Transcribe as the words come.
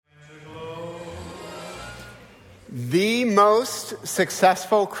The most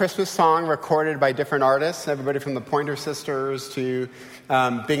successful Christmas song recorded by different artists, everybody from the Pointer Sisters to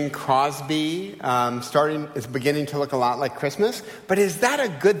Bing Crosby, is beginning to look a lot like Christmas. But is that a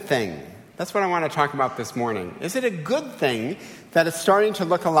good thing? That's what I want to talk about this morning. Is it a good thing that it's starting to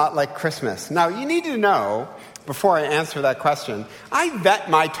look a lot like Christmas? Now, you need to know, before I answer that question, I vet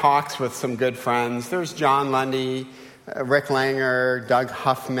my talks with some good friends. There's John Lundy, Rick Langer, Doug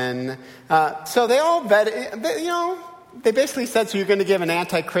Huffman. So they all vet it. They basically said, so you're going to give an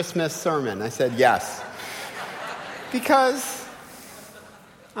anti-Christmas sermon? I said, yes. Because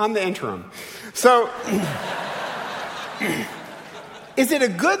I'm the interim. So, is it a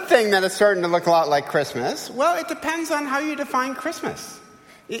good thing that it's starting to look a lot like Christmas? Well, it depends on how you define Christmas.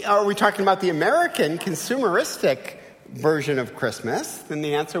 Are we talking about the American consumeristic version of Christmas? Then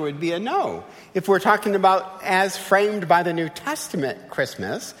the answer would be a no. If we're talking about as framed by the New Testament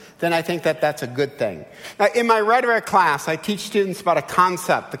Christmas, then I think that that's a good thing. Now, in my rhetoric class, I teach students about a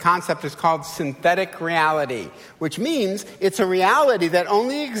concept. The concept is called synthetic reality, which means it's a reality that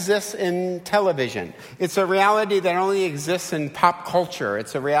only exists in television. It's a reality that only exists in pop culture.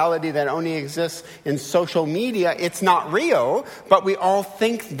 It's a reality that only exists in social media. It's not real, but we all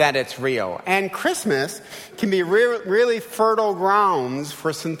think that it's real. And Christmas can be really fertile grounds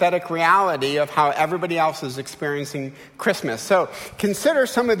for synthetic reality of how everybody else is experiencing Christmas. So consider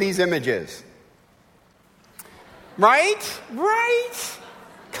some of these images. Right?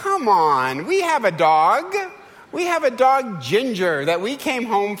 Come on. We have a dog. We have a dog, Ginger, that we came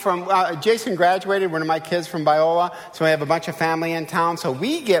home from. Jason graduated, one of my kids from Biola, so we have a bunch of family in town. So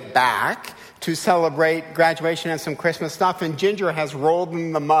we get back to celebrate graduation and some Christmas stuff, and Ginger has rolled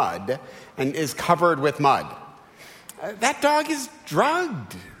in the mud and is covered with mud. That dog is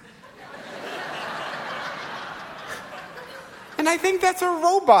drugged. And I think that's a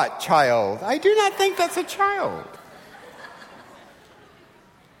robot child. I do not think that's a child.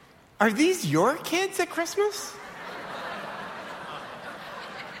 Are these your kids at Christmas?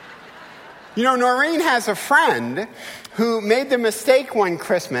 Noreen has a friend who made the mistake one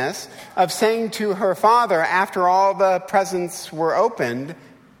Christmas of saying to her father after all the presents were opened,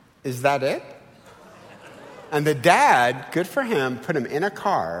 "Is that it?" And the dad, good for him, put him in a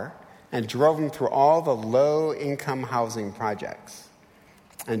car and drove him through all the low-income housing projects.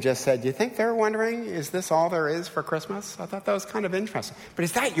 And just said, you think they're wondering, is this all there is for Christmas? I thought that was kind of interesting. But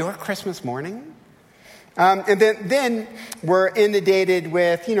is that your Christmas morning? And then we're inundated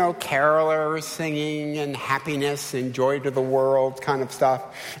with, carolers singing and happiness and joy to the world kind of stuff.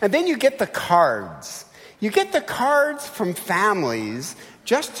 And then you get the cards. You get the cards from families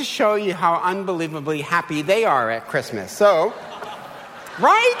just to show you how unbelievably happy they are at Christmas. So,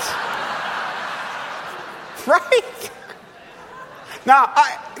 right? Now,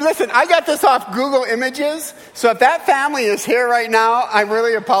 I got this off Google Images, so if that family is here right now, I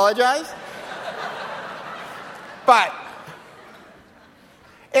really apologize. But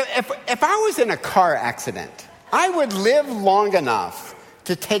if I was in a car accident, I would live long enough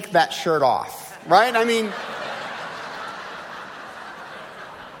to take that shirt off, right? I mean,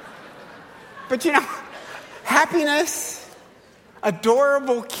 but happiness,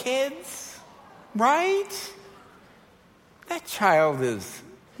 adorable kids, right? That child is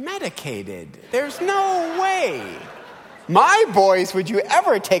medicated. There's no way. My boys, would you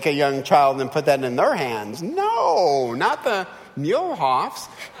ever take a young child and put that in their hands? No, not the Muehlhoffs.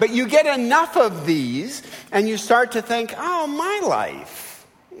 But you get enough of these, and you start to think, oh, my life.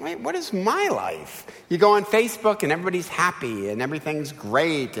 Wait, what is my life? You go on Facebook, and everybody's happy, and everything's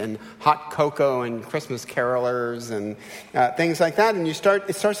great, and hot cocoa, and Christmas carolers, and things like that. And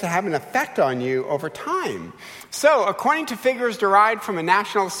it starts to have an effect on you over time. So, according to figures derived from a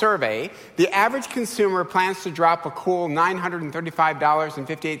national survey, the average consumer plans to drop a cool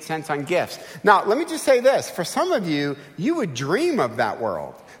 $935.58 on gifts. Now, let me just say this. For some of you, you would dream of that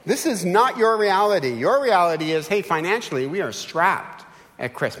world. This is not your reality. Your reality is, hey, financially, we are strapped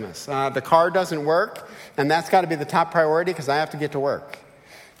at Christmas. The car doesn't work, and that's got to be the top priority because I have to get to work.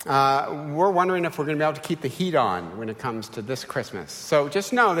 We're wondering if we're going to be able to keep the heat on when it comes to this Christmas. So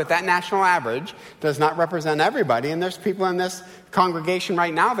just know that national average does not represent everybody, and there's people in this congregation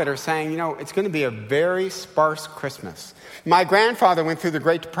right now that are saying, it's going to be a very sparse Christmas. My grandfather went through the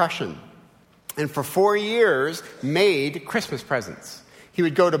Great Depression, and for 4 years made Christmas presents. He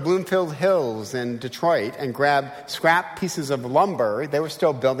would go to Bloomfield Hills in Detroit and grab scrap pieces of lumber. They were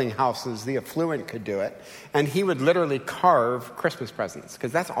still building houses. The affluent could do it. And he would literally carve Christmas presents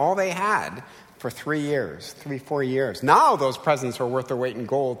because that's all they had for 3 years, 4 years. Now those presents are worth their weight in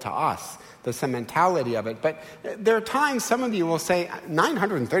gold to us, the sentimentality of it. But there are times some of you will say,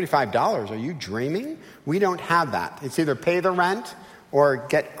 $935, are you dreaming? We don't have that. It's either pay the rent or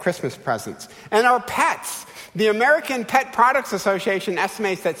get Christmas presents. And our pets. The American Pet Products Association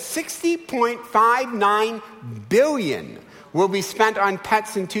estimates that $60.59 billion will be spent on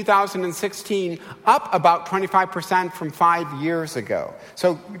pets in 2016, up about 25% from 5 years ago.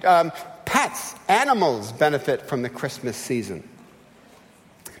 So pets, animals benefit from the Christmas season.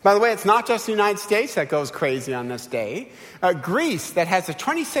 By the way, it's not just the United States that goes crazy on this day. Greece, that has a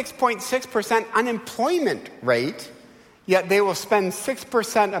 26.6% unemployment rate, yet they will spend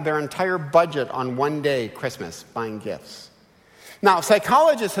 6% of their entire budget on one day, Christmas, buying gifts. Now,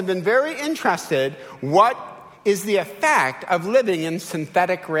 psychologists have been very interested what is the effect of living in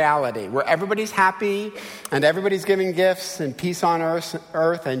synthetic reality, where everybody's happy and everybody's giving gifts and peace on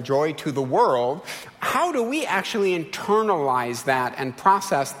earth and joy to the world. How do we actually internalize that and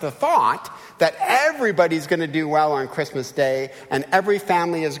process the thought that everybody's going to do well on Christmas Day and every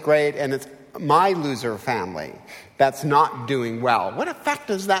family is great and it's my loser family that's not doing well? What effect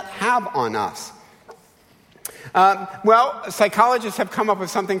does that have on us? Well, psychologists have come up with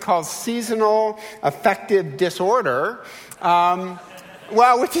something called seasonal affective disorder,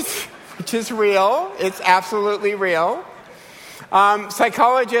 which is real. It's absolutely real.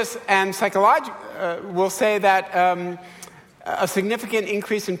 Psychologists and will say that a significant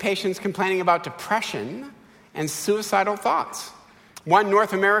increase in patients complaining about depression and suicidal thoughts. One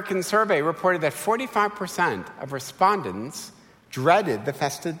North American survey reported that 45% of respondents dreaded the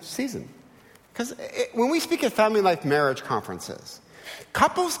festive season. Because when we speak at Family Life Marriage Conferences,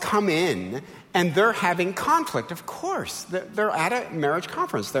 couples come in and they're having conflict. Of course, they're at a marriage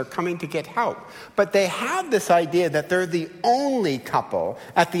conference. They're coming to get help. But they have this idea that they're the only couple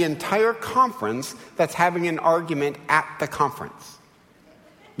at the entire conference that's having an argument at the conference.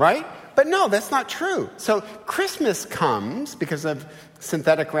 Right? But no, that's not true. So Christmas comes because of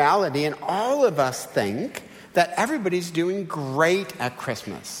synthetic reality, and all of us think that everybody's doing great at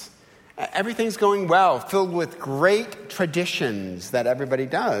Christmas. Everything's going well, filled with great traditions that everybody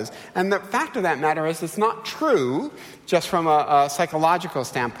does. And the fact of that matter is it's not true just from a psychological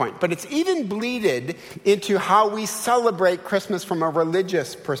standpoint, but it's even bleeded into how we celebrate Christmas from a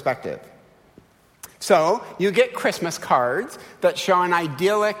religious perspective. So you get Christmas cards that show an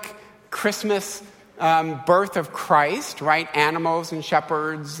idyllic Christmas birth of Christ, right? Animals and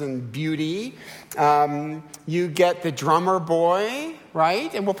shepherds and beauty. You get the drummer boy,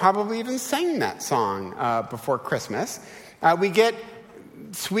 right? And we'll probably even sing that song before Christmas. We get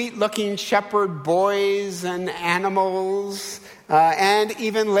sweet-looking shepherd boys and animals, and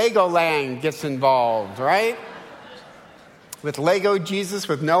even Legoland gets involved, right? With Lego Jesus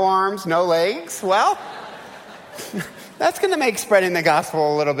with no arms, no legs. Well, that's going to make spreading the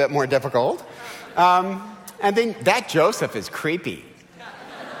gospel a little bit more difficult. And then that Joseph is creepy.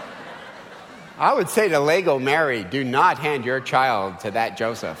 I would say to Lego Mary, do not hand your child to that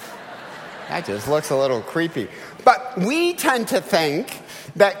Joseph. That just looks a little creepy. But we tend to think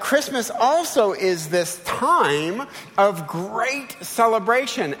that Christmas also is this time of great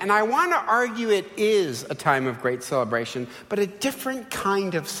celebration. And I want to argue it is a time of great celebration, but a different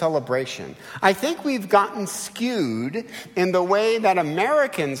kind of celebration. I think we've gotten skewed in the way that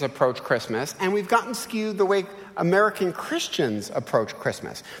Americans approach Christmas, and we've gotten skewed the way American Christians approach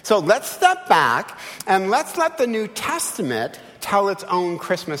Christmas. So let's step back and let's let the New Testament tell its own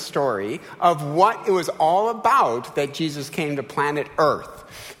Christmas story of what it was all about that Jesus came to planet Earth.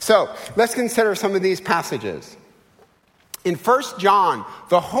 So let's consider some of these passages. In 1 John,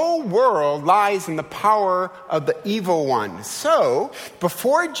 the whole world lies in the power of the evil one. So,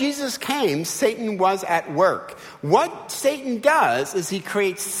 before Jesus came, Satan was at work. What Satan does is he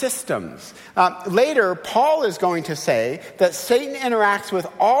creates systems. Later, Paul is going to say that Satan interacts with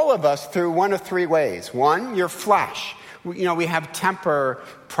all of us through one of three ways. One, your flesh. We have temper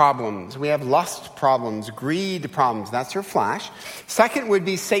problems. We have lust problems, greed problems. That's your flesh. Second would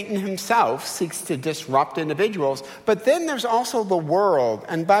be Satan himself seeks to disrupt individuals. But then there's also the world.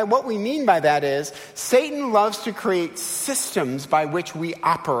 And by what we mean by that is Satan loves to create systems by which we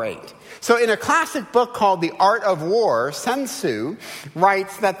operate. So in a classic book called The Art of War, Sun Tzu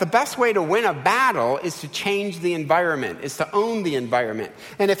writes that the best way to win a battle is to change the environment, is to own the environment.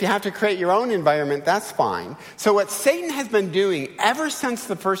 And if you have to create your own environment, that's fine. So what Satan has been doing ever since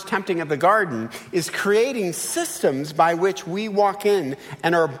the first tempting of the garden is creating systems by which we walk in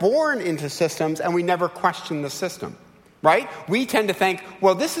and are born into systems, and we never question the system. right? We tend to think,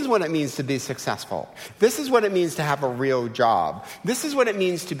 well, this is what it means to be successful. This is what it means to have a real job. This is what it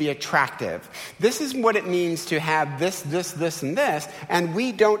means to be attractive. This is what it means to have this, and this, and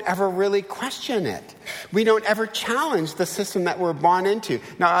we don't ever really question it. We don't ever challenge the system that we're born into.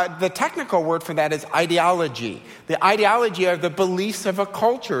 Now, the technical word for that is ideology. The ideology are the beliefs of a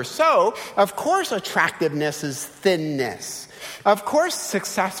culture. So, of course, attractiveness is thinness. Of course,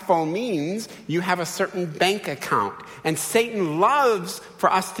 successful means you have a certain bank account. And Satan loves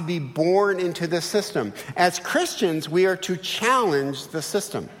for us to be born into the system. As Christians, we are to challenge the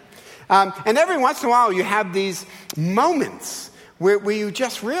system. And every once in a while, you have these moments where you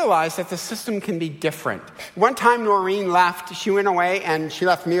just realize that the system can be different. One time, Noreen left. She went away, and she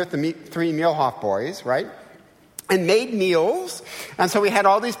left me with the three Mealhoff boys, right? And made meals. And so we had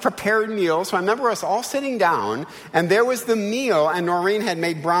all these prepared meals. So I remember us all sitting down, and there was the meal, and Noreen had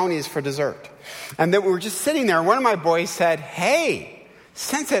made brownies for dessert. And then we were just sitting there, and one of my boys said, hey,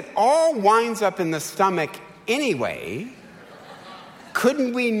 since it all winds up in the stomach anyway,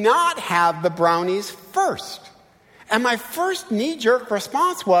 couldn't we not have the brownies first? And my first knee-jerk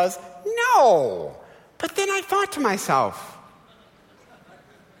response was, no. But then I thought to myself,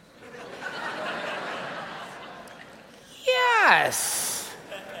 yes.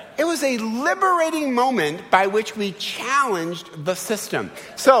 It was a liberating moment by which we challenged the system.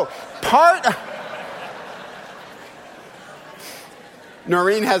 So,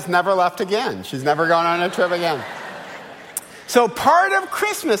 Noreen has never left again. She's never gone on a trip again. So part of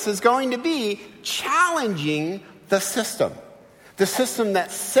Christmas is going to be challenging the system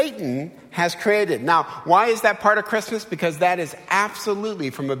that Satan has created. Now, why is that part of Christmas? Because that is absolutely,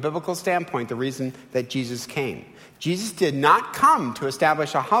 from a biblical standpoint, the reason that Jesus came. Jesus did not come to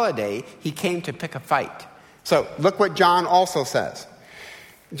establish a holiday. He came to pick a fight. So look what John also says.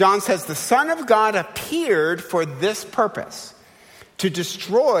 John says, the Son of God appeared for this purpose, to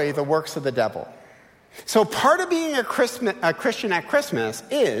destroy the works of the devil. So part of being a Christian at Christmas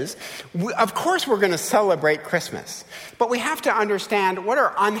is, of course we're going to celebrate Christmas, but we have to understand what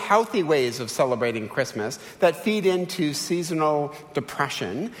are unhealthy ways of celebrating Christmas that feed into seasonal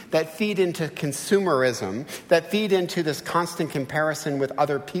depression, that feed into consumerism, that feed into this constant comparison with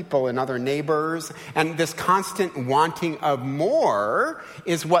other people and other neighbors, and this constant wanting of more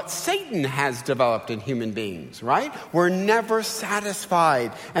is what Satan has developed in human beings, right? We're never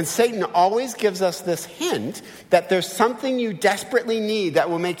satisfied, and Satan always gives us this hint that there's something you desperately need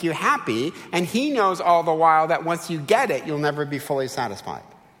that will make you happy, and he knows all the while that once you get it, you'll never be fully satisfied.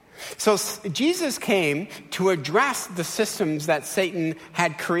 So Jesus came to address the systems that Satan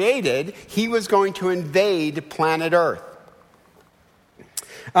had created. He was going to invade planet Earth.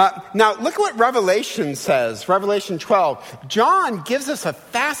 Now, look what Revelation says, Revelation 12. John gives us a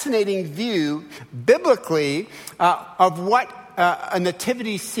fascinating view, biblically, of what a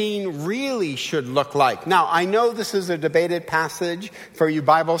nativity scene really should look like. Now, I know this is a debated passage for you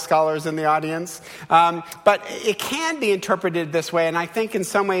Bible scholars in the audience, but it can be interpreted this way, and I think in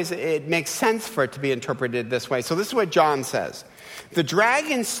some ways it makes sense for it to be interpreted this way. So this is what John says. The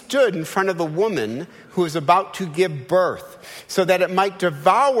dragon stood in front of the woman who was about to give birth, so that it might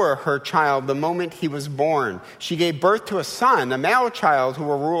devour her child the moment he was born. She gave birth to a son, a male child, who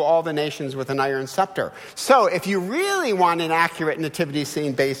will rule all the nations with an iron scepter. So if you really want an accurate nativity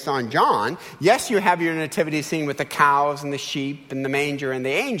scene based on John, yes, you have your nativity scene with the cows and the sheep and the manger and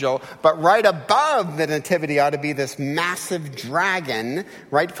the angel, but right above the nativity ought to be this massive dragon,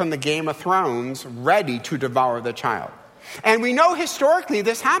 right from the Game of Thrones, ready to devour the child. And we know historically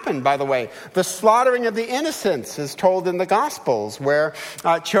this happened, by the way. The slaughtering of the innocents is told in the Gospels, where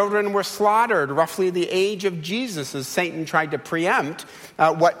children were slaughtered roughly the age of Jesus as Satan tried to preempt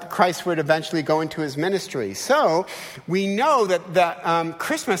what Christ would eventually go into his ministry. So we know that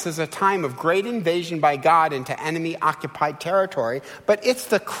Christmas is a time of great invasion by God into enemy-occupied territory, but it's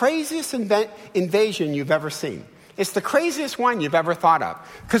the craziest invasion you've ever seen. It's the craziest one you've ever thought of.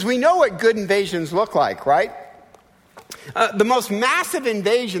 Because we know what good invasions look like, right? The most massive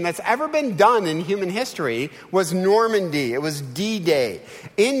invasion that's ever been done in human history was Normandy. It was D-Day.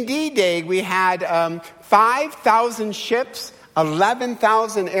 In D-Day, we had 5,000 ships,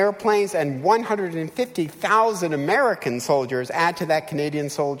 11,000 airplanes, and 150,000 American soldiers. Add to that Canadian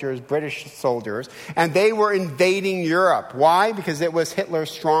soldiers, British soldiers. And they were invading Europe. Why? Because it was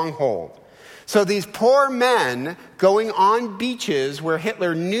Hitler's stronghold. So these poor men going on beaches where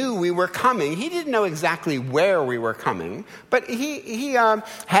Hitler knew we were coming. He didn't know exactly where we were coming, but he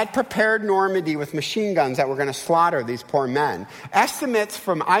had prepared Normandy with machine guns that were going to slaughter these poor men. Estimates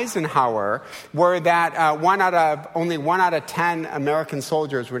from Eisenhower were that only one out of 10 American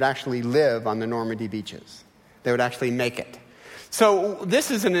soldiers would actually live on the Normandy beaches. They would actually make it. So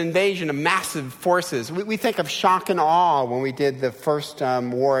this is an invasion of massive forces. We think of shock and awe when we did the first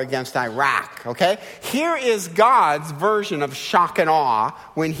war against Iraq, okay? Here is God's version of shock and awe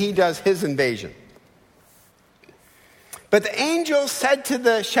when he does his invasion. But the angel said to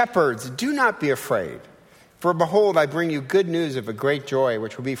the shepherds, "Do not be afraid, for behold, I bring you good news of a great joy,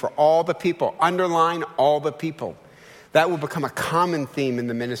 which will be for all the people." Underline all the people. That will become a common theme in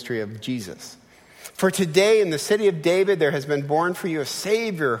the ministry of Jesus. "For today in the city of David there has been born for you a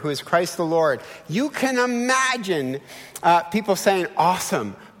Savior who is Christ the Lord." You can imagine people saying,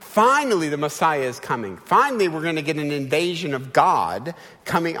 "Awesome. Finally the Messiah is coming. Finally we're going to get an invasion of God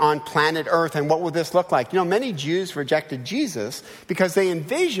coming on planet Earth. And what will this look like?" You know, many Jews rejected Jesus because they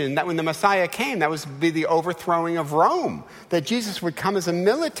envisioned that when the Messiah came, that was be the overthrowing of Rome. That Jesus would come as a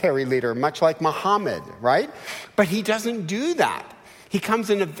military leader, much like Muhammad, right? But he doesn't do that. He comes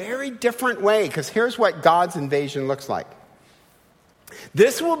in a very different way, because here's what God's invasion looks like.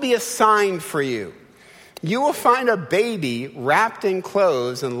 "This will be a sign for you. You will find a baby wrapped in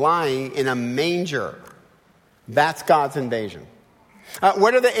clothes and lying in a manger." That's God's invasion.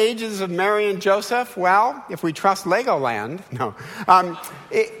 What are the ages of Mary and Joseph? Well, if we trust Legoland, no.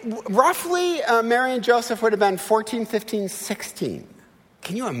 Roughly, Mary and Joseph would have been 14, 15, 16.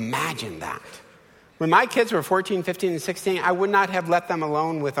 Can you imagine that? When my kids were 14, 15, and 16, I would not have let them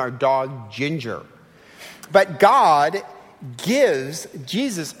alone with our dog Ginger. But God gives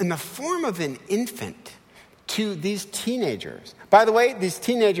Jesus in the form of an infant to these teenagers. By the way, these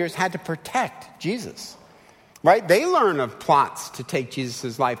teenagers had to protect Jesus, right? They learn of plots to take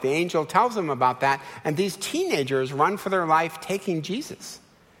Jesus' life. The angel tells them about that, and these teenagers run for their life taking Jesus.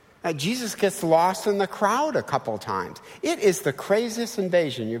 Jesus gets lost in the crowd a couple times. It is the craziest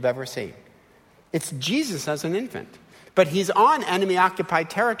invasion you've ever seen. It's Jesus as an infant. But he's on enemy-occupied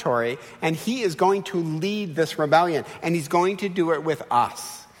territory, and he is going to lead this rebellion, and he's going to do it with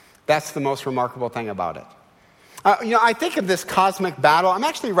us. That's the most remarkable thing about it. I think of this cosmic battle. I'm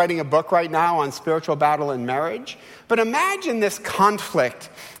actually writing a book right now on spiritual battle in marriage. But imagine this conflict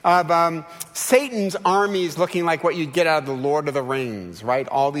of Satan's armies looking like what you'd get out of the Lord of the Rings, right?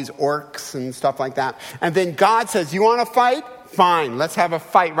 All these orcs and stuff like that. And then God says, "You want to fight? Fine, let's have a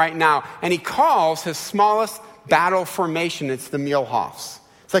fight right now." And he calls his smallest battle formation. It's the Muehlhoffs.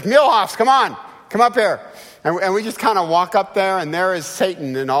 It's like, "Muehlhoffs, come on, come up here." And we just kind of walk up there, and there is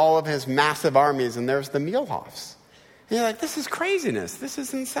Satan and all of his massive armies, and there's the Muehlhoffs. And you're like, this is craziness. This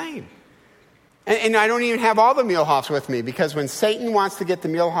is insane. And I don't even have all the Muehlhoffs with me, because when Satan wants to get the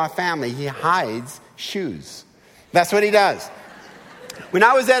Muehlhoff family, he hides shoes. That's what he does. When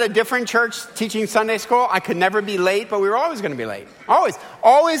I was at a different church teaching Sunday school, I could never be late, but we were always going to be late.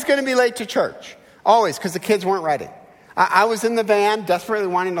 Always going to be late to church. Always, because the kids weren't ready. I was in the van, desperately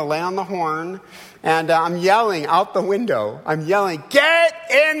wanting to lay on the horn, and I'm yelling out the window. I'm yelling, "Get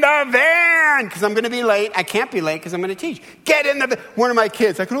in the van!" Because I'm going to be late. I can't be late because I'm going to teach. Get in the van. One of my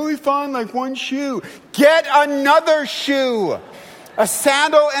kids, "I can only find like one shoe." "Get another shoe. A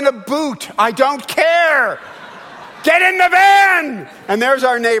sandal and a boot. I don't care. Get in the van!" And there's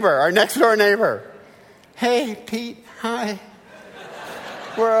our neighbor, our next door neighbor. "Hey, Pete, hi.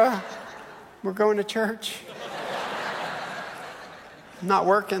 We're going to church. I'm not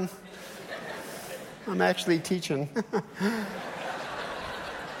working. I'm actually teaching."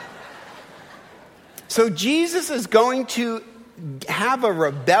 So Jesus is going to have a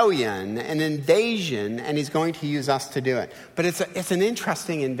rebellion, an invasion, and he's going to use us to do it. But it's an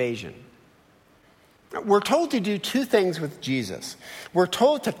interesting invasion. We're told to do two things with Jesus. We're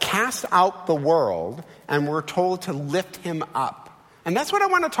told to cast out the world, and we're told to lift him up. And that's what I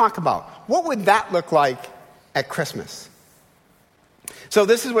want to talk about. What would that look like at Christmas? So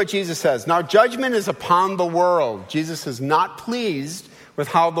this is what Jesus says. "Now judgment is upon the world." Jesus is not pleased with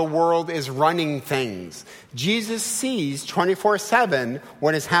how the world is running things. Jesus sees 24/7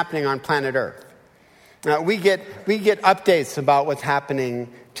 what is happening on planet Earth. We get updates about what's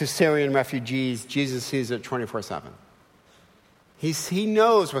happening to Syrian refugees. Jesus sees it 24/7. He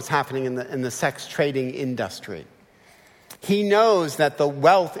knows what's happening in the sex trading industry. He knows that the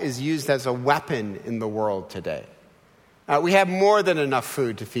wealth is used as a weapon in the world today. We have more than enough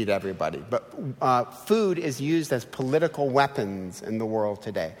food to feed everybody, but food is used as political weapons in the world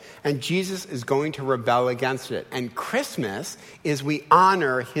today. And Jesus is going to rebel against it. And Christmas is we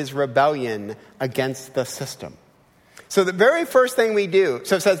honor his rebellion against the system. So the very first thing we do,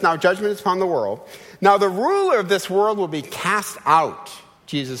 so it says, "Now judgment is upon the world. Now the ruler of this world will be cast out."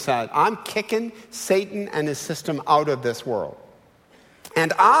 Jesus said, "I'm kicking Satan and his system out of this world."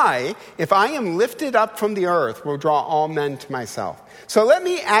 And I, if I am lifted up from the earth, will draw all men to myself. So let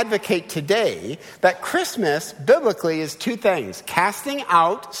me advocate today that Christmas, biblically, is two things: casting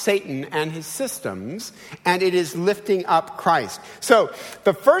out Satan and his systems, and it is lifting up Christ. So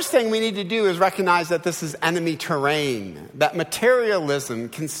the first thing we need to do is recognize that this is enemy terrain, that materialism,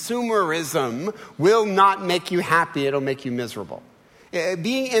 consumerism will not make you happy, it'll make you miserable.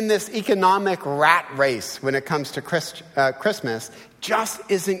 Being in this economic rat race when it comes to Christmas just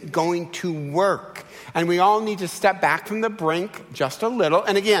isn't going to work. And we all need to step back from the brink just a little.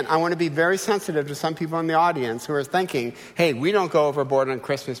 And again, I want to be very sensitive to some people in the audience who are thinking, hey, we don't go overboard on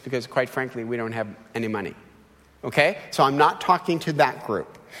Christmas because, quite frankly, we don't have any money. Okay? So I'm not talking to that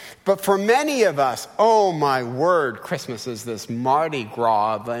group. But for many of us, oh my word, Christmas is this Mardi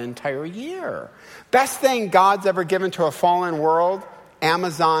Gras of the entire year. Best thing God's ever given to a fallen world: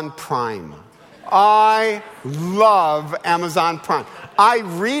 Amazon Prime. I love Amazon Prime. I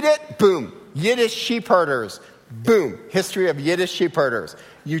read it, boom, Yiddish sheep herders, boom, history of Yiddish sheep herders.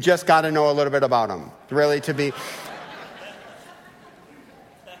 You just got to know a little bit about them, really, to be.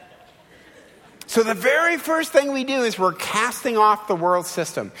 So the very first thing we do is we're casting off the world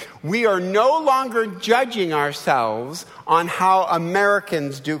system. We are no longer judging ourselves on how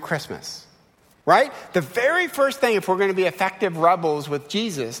Americans do Christmas. Right? The very first thing, if we're going to be effective rebels with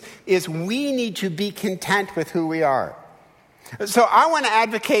Jesus, is we need to be content with who we are. So I want to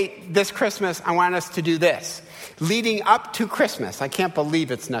advocate this Christmas, I want us to do this. Leading up to Christmas, I can't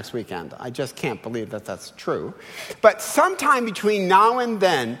believe it's next weekend. I just can't believe that that's true. But sometime between now and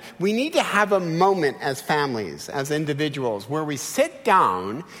then, we need to have a moment as families, as individuals, where we sit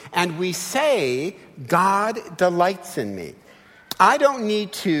down and we say, God delights in me. I don't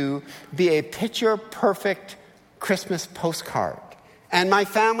need to be a picture-perfect Christmas postcard. And my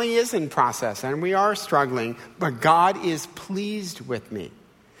family is in process, and we are struggling, but God is pleased with me.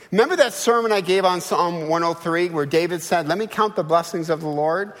 Remember that sermon I gave on Psalm 103 where David said, let me count the blessings of the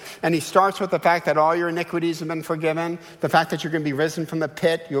Lord? And he starts with the fact that all your iniquities have been forgiven, the fact that you're going to be risen from the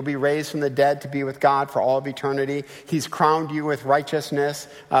pit, you'll be raised from the dead to be with God for all of eternity. He's crowned you with righteousness,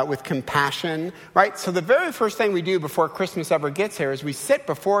 with compassion, right? So the very first thing we do before Christmas ever gets here is we sit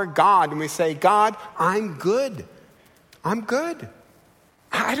before God and we say, God, I'm good. I'm good.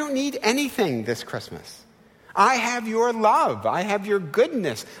 I don't need anything this Christmas. I have your love. I have your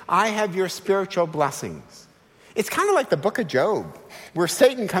goodness. I have your spiritual blessings. It's kind of like the book of Job, where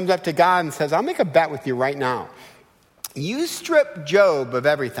Satan comes up to God and says, I'll make a bet with you right now. You strip Job of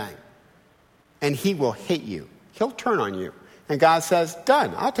everything, and he will hate you. He'll turn on you. And God says,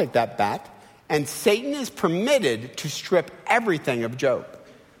 done. I'll take that bet. And Satan is permitted to strip everything of Job.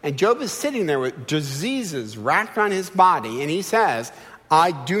 And Job is sitting there with diseases racked on his body, and he says,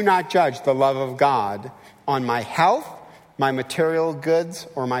 I do not judge the love of God on my health, my material goods,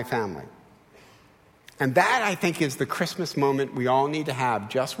 or my family. And that, I think, is the Christmas moment we all need to have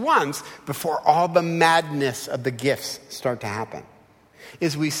just once before all the madness of the gifts start to happen.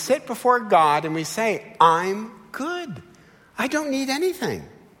 Is we sit before God and we say, I'm good. I don't need anything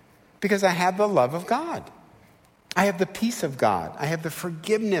because I have the love of God. I have the peace of God. I have the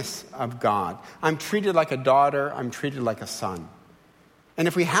forgiveness of God. I'm treated like a daughter. I'm treated like a son. And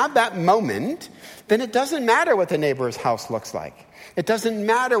if we have that moment, then it doesn't matter what the neighbor's house looks like. It doesn't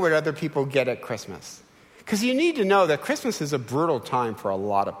matter what other people get at Christmas. Because you need to know that Christmas is a brutal time for a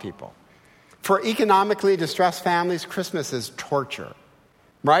lot of people. For economically distressed families, Christmas is torture,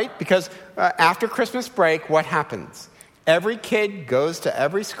 right? Because after Christmas break, what happens? Every kid goes to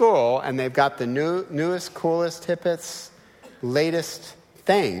every school, and they've got the newest, coolest, hippest, latest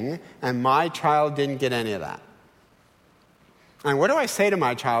thing, and my child didn't get any of that. And what do I say to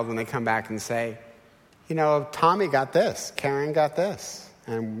my child when they come back and say, you know, Tommy got this, Karen got this,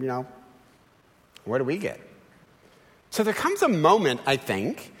 and, you know, what do we get? So there comes a moment, I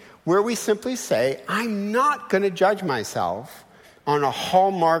think, where we simply say, I'm not going to judge myself on a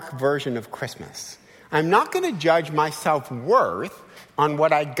Hallmark version of Christmas. I'm not going to judge my self-worth on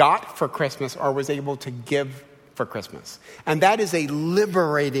what I got for Christmas or was able to give for Christmas. And that is a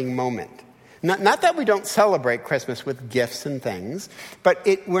liberating moment. Not that we don't celebrate Christmas with gifts and things, but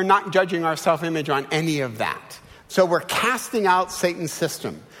we're not judging our self-image on any of that. So we're casting out Satan's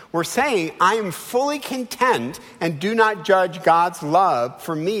system. We're saying, I am fully content and do not judge God's love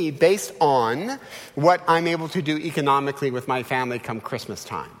for me based on what I'm able to do economically with my family come Christmas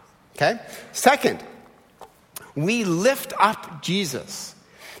time. Okay? Second, we lift up Jesus.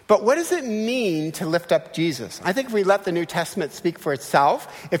 But what does it mean to lift up Jesus? I think if we let the New Testament speak for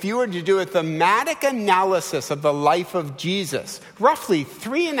itself, if you were to do a thematic analysis of the life of Jesus, roughly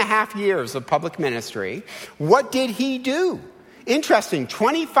 3.5 years of public ministry, what did he do? Interesting,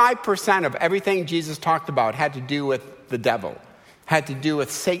 25% of everything Jesus talked about had to do with the devil, had to do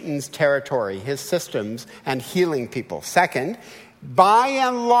with Satan's territory, his systems, and healing people. Second, by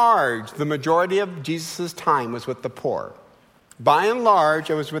and large, the majority of Jesus' time was with the poor. By and large,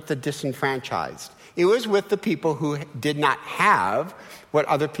 it was with the disenfranchised. It was with the people who did not have what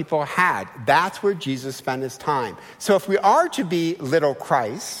other people had. That's where Jesus spent his time. So if we are to be little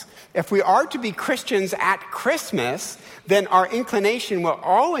Christ, if we are to be Christians at Christmas, then our inclination will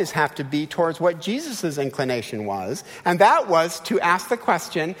always have to be towards what Jesus' inclination was. And that was to ask the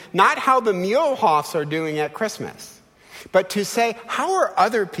question, not how the Muehlhoffs are doing at Christmas, but to say, how are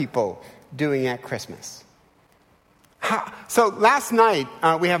other people doing at Christmas? So last night,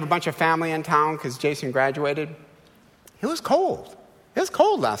 we have a bunch of family in town because Jason graduated. It was cold. It was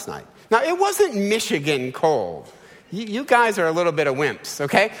cold last night. Now, it wasn't Michigan cold. You guys are a little bit of wimps,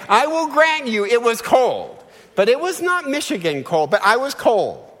 okay? I will grant you it was cold. But it was not Michigan cold, but I was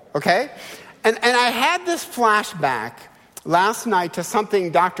cold, okay? And I had this flashback last night to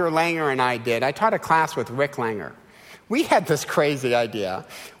something Dr. Langer and I did. I taught a class with Rick Langer. We had this crazy idea.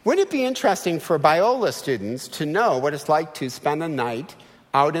 Wouldn't it be interesting for Biola students to know what it's like to spend a night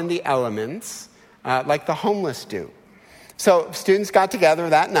out in the elements like the homeless do? So students got together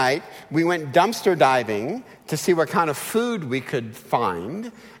that night. We went dumpster diving to see what kind of food we could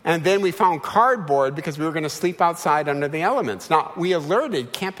find. And then we found cardboard because we were going to sleep outside under the elements. Now, we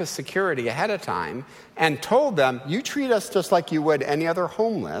alerted campus security ahead of time and told them, you treat us just like you would any other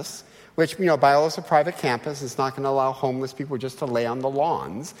homeless, which, Biola's a private campus. It's not going to allow homeless people just to lay on the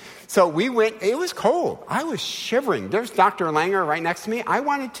lawns. So we went, it was cold. I was shivering. There's Dr. Langer right next to me. I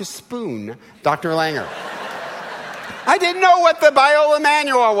wanted to spoon Dr. Langer. I didn't know what the Biola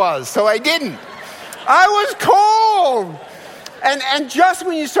manual was, so I didn't. I was cold. And just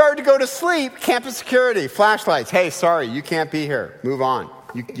when you started to go to sleep, campus security, flashlights. Hey, sorry, you can't be here. Move on.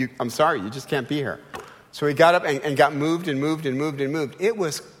 I'm sorry, you just can't be here. So we got up and got moved and moved and moved and moved. It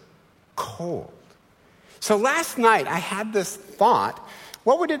was cold. So last night I had this thought,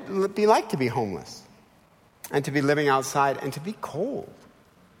 what would it be like to be homeless and to be living outside and to be cold?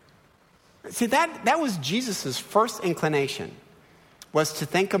 See, that was Jesus' first inclination, was to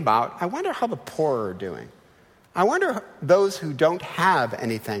think about, I wonder how the poor are doing. I wonder those who don't have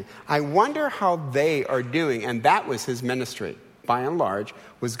anything. I wonder how they are doing. And that was his ministry, by and large,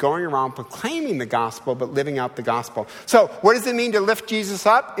 was going around proclaiming the gospel, but living out the gospel. So what does it mean to lift Jesus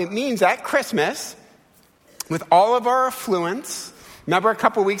up? It means at Christmas, with all of our affluence, remember a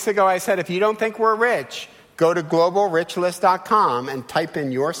couple weeks ago I said, if you don't think we're rich, go to globalrichlist.com and type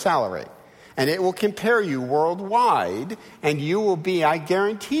in your salary. And it will compare you worldwide, and you will be, I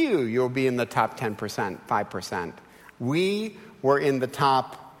guarantee you, you'll be in the top 10%, 5%. We were in the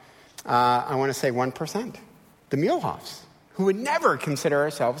top, I want to say 1%, the Muehlhoffs, who would never consider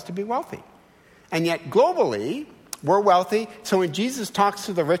ourselves to be wealthy. And yet, globally, we're wealthy. So when Jesus talks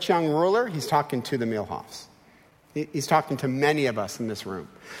to the rich young ruler, he's talking to the Muehlhoffs. He's talking to many of us in this room.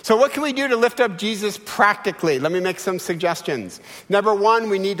 So what can we do to lift up Jesus practically? Let me make some suggestions. Number one,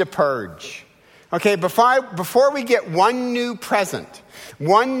 we need to purge. Okay, before we get one new present,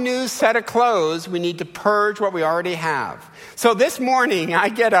 one new set of clothes, we need to purge what we already have. So this morning, I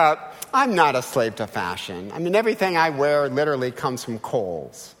get up. I'm not a slave to fashion. I mean, everything I wear literally comes from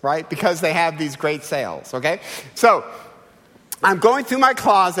Kohl's, right? Because they have these great sales, okay? So I'm going through my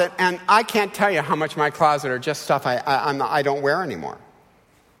closet, and I can't tell you how much my closet are just stuff I don't wear anymore,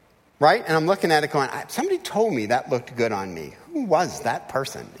 right? And I'm looking at it going, somebody told me that looked good on me. Who was that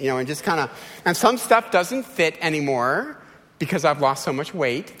person? And just kind of, and some stuff doesn't fit anymore because I've lost so much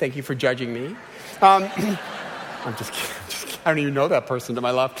weight. Thank you for judging me. I'm just kidding. I don't even know that person to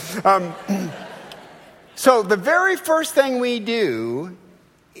my left. So the very first thing we do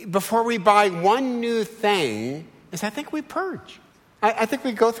before we buy one new thing is I think we purge. I think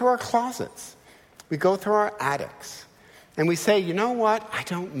we go through our closets. We go through our attics. And we say, you know what? I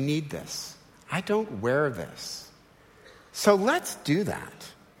don't need this. I don't wear this. So let's do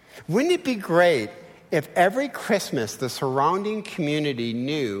that. Wouldn't it be great if every Christmas the surrounding community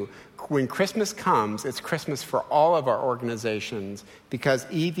knew when Christmas comes, it's Christmas for all of our organizations because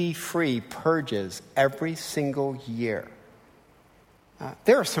EV Free purges every single year.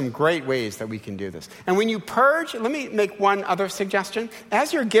 There are some great ways that we can do this. And when you purge, let me make one other suggestion.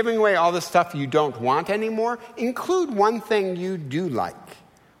 As you're giving away all the stuff you don't want anymore, include one thing you do like.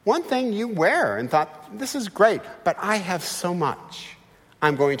 One thing you wear and thought, this is great, but I have so much.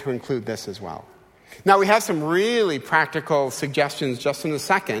 I'm going to include this as well. Now, we have some really practical suggestions just in a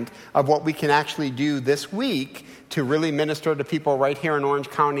second of what we can actually do this week to really minister to people right here in Orange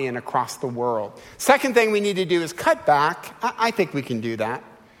County and across the world. Second thing we need to do is cut back. I think we can do that.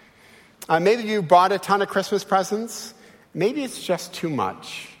 Maybe you bought a ton of Christmas presents. Maybe it's just too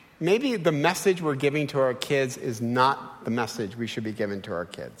much. Maybe the message we're giving to our kids is not the message we should be giving to our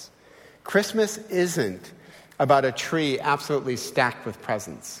kids. Christmas isn't about a tree absolutely stacked with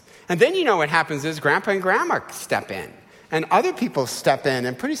presents. And then you know what happens is Grandpa and Grandma step in. And other people step in.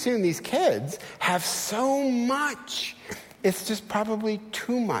 And pretty soon these kids have so much. It's just probably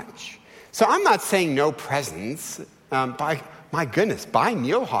too much. So I'm not saying no presents. My goodness, buy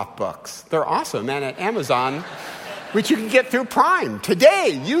Muehlhoff books. They're awesome. And at Amazon, which you can get through Prime.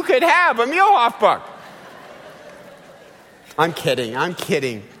 Today, you could have a Muehlhoff book. I'm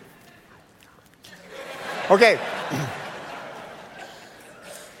kidding. Okay.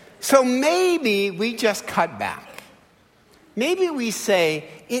 So maybe we just cut back. Maybe we say,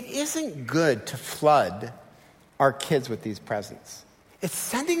 it isn't good to flood our kids with these presents. It's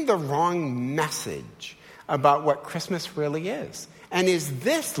sending the wrong message about what Christmas really is. And is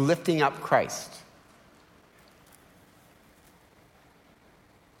this lifting up Christ?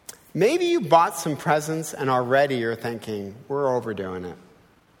 Maybe you bought some presents and already you're thinking, we're overdoing it.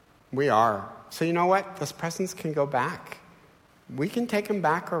 We are. So you know what? Those presents can go back. We can take them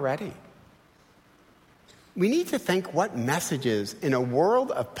back already. We need to think what messages in a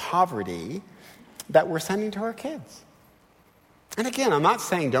world of poverty that we're sending to our kids. And again, I'm not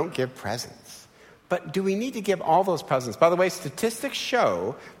saying don't give presents, but do we need to give all those presents? By the way, statistics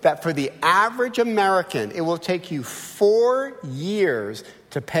show that for the average American, it will take you 4 years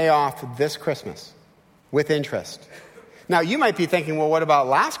to pay off this Christmas with interest. Now, you might be thinking, well, what about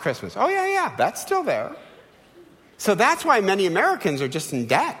last Christmas? Oh, yeah, that's still there. So that's why many Americans are just in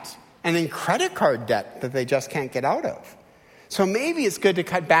debt and in credit card debt that they just can't get out of. So maybe it's good to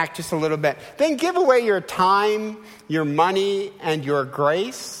cut back just a little bit. Then give away your time, your money, and your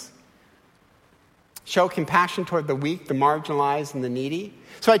grace. Show compassion toward the weak, the marginalized, and the needy.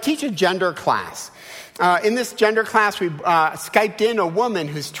 So I teach a gender class. In this gender class, we Skyped in a woman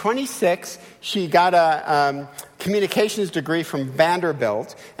who's 26. She got a communications degree from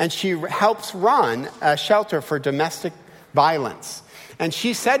Vanderbilt, and she helps run a shelter for domestic violence. And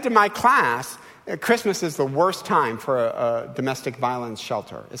she said to my class, Christmas is the worst time for a domestic violence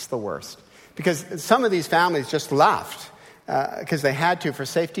shelter. It's the worst. Because some of these families just left because they had to for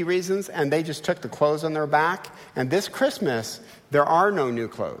safety reasons, and they just took the clothes on their back. And this Christmas, there are no new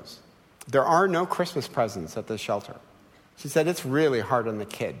clothes. There are no Christmas presents at this shelter. She said, it's really hard on the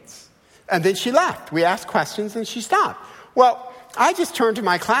kids. And then she left. We asked questions, and she stopped. Well, I just turned to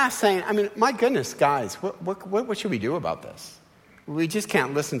my class saying, my goodness, guys, what should we do about this? We just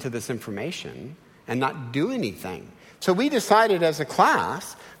can't listen to this information and not do anything. So we decided as a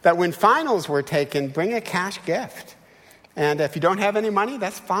class that when finals were taken, bring a cash gift. And if you don't have any money,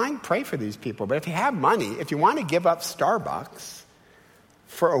 that's fine. Pray for these people. But if you have money, if you want to give up Starbucks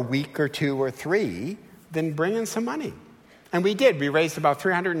for a week or 2 or 3, then bring in some money. And we did. We raised about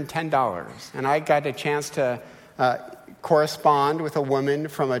 $310. And I got a chance to correspond with a woman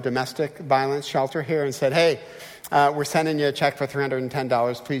from a domestic violence shelter here and said, hey, we're sending you a check for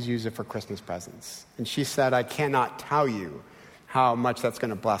 $310. Please use it for Christmas presents. And she said, I cannot tell you how much that's going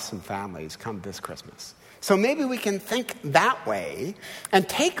to bless some families come this Christmas. So maybe we can think that way and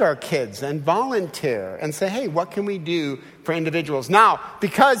take our kids and volunteer and say, hey, what can we do for individuals? Now,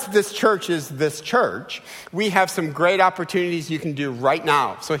 because this church is this church, we have some great opportunities you can do right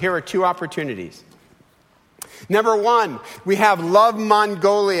now. So here are 2 opportunities. Number 1, we have Love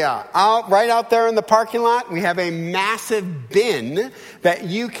Mongolia. Right out there in the parking lot, we have a massive bin that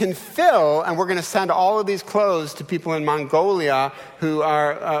you can fill, and we're going to send all of these clothes to people in Mongolia who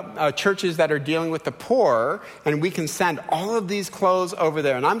are churches that are dealing with the poor, and we can send all of these clothes over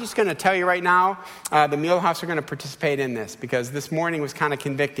there. And I'm just going to tell you right now, the Muehlhoffs are going to participate in this, because this morning was kind of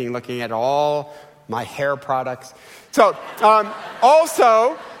convicting looking at all my hair products. So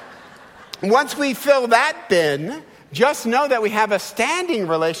also, once we fill that bin, just know that we have a standing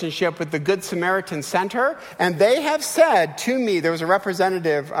relationship with the Good Samaritan Center, and they have said to me, there was a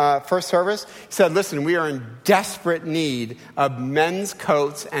representative first service, said, listen, we are in desperate need of men's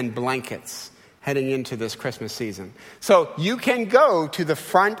coats and blankets heading into this Christmas season. So you can go to the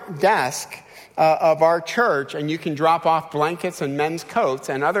front desk of our church, and you can drop off blankets and men's coats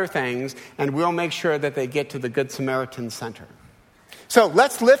and other things, and we'll make sure that they get to the Good Samaritan Center. So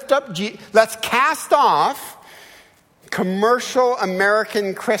let's let's cast off commercial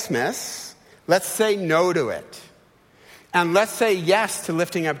American Christmas. Let's say no to it. And let's say yes to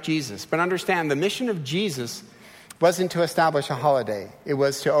lifting up Jesus. But understand, the mission of Jesus wasn't to establish a holiday. It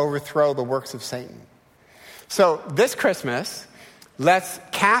was to overthrow the works of Satan. So this Christmas, let's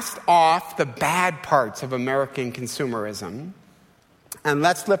cast off the bad parts of American consumerism and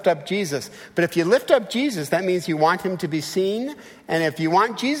let's lift up Jesus. But if you lift up Jesus, that means you want him to be seen. And if you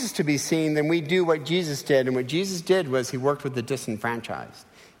want Jesus to be seen, then we do what Jesus did. And what Jesus did was he worked with the disenfranchised.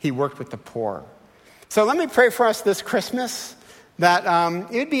 He worked with the poor. So let me pray for us this Christmas that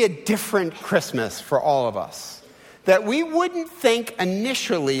it would be a different Christmas for all of us. That we wouldn't think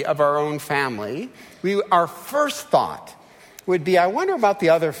initially of our own family. Our first thought would be, I wonder about the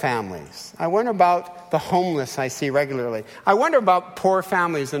other families. I wonder about the homeless I see regularly. I wonder about poor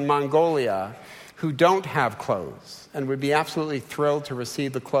families in Mongolia who don't have clothes and would be absolutely thrilled to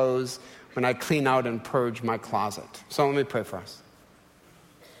receive the clothes when I clean out and purge my closet. So let me pray for us.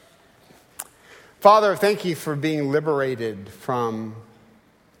 Father, thank you for being liberated from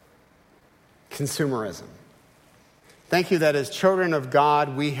consumerism. Thank you that as children of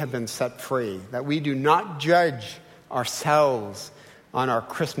God, we have been set free, that we do not judge ourselves on our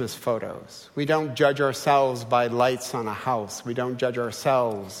Christmas photos. We don't judge ourselves by lights on a house. We don't judge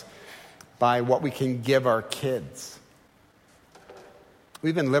ourselves by what we can give our kids.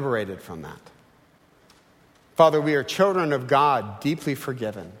 We've been liberated from that. Father, we are children of God, deeply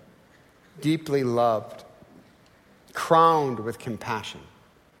forgiven, deeply loved, crowned with compassion.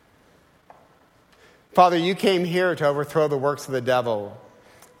 Father, you came here to overthrow the works of the devil.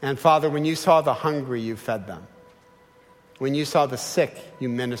 And Father, when you saw the hungry, you fed them. When you saw the sick, you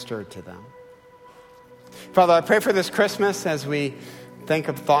ministered to them. Father, I pray for this Christmas as we think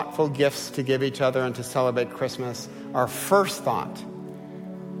of thoughtful gifts to give each other and to celebrate Christmas. Our first thought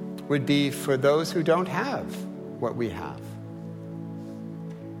would be for those who don't have what we have.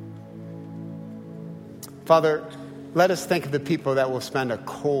 Father, let us think of the people that will spend a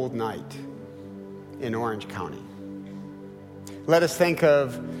cold night in Orange County. Let us think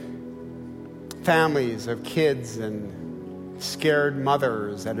of families of kids and scared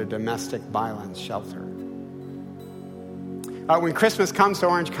mothers at a domestic violence shelter. When Christmas comes to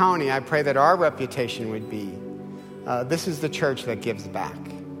Orange County, I pray that our reputation would be, this is the church that gives back.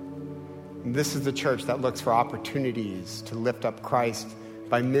 This is the church that looks for opportunities to lift up Christ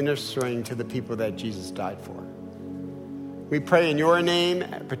by ministering to the people that Jesus died for. We pray in your name,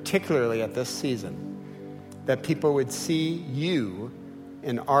 particularly at this season, that people would see you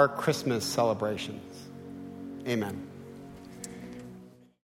in our Christmas celebrations. Amen.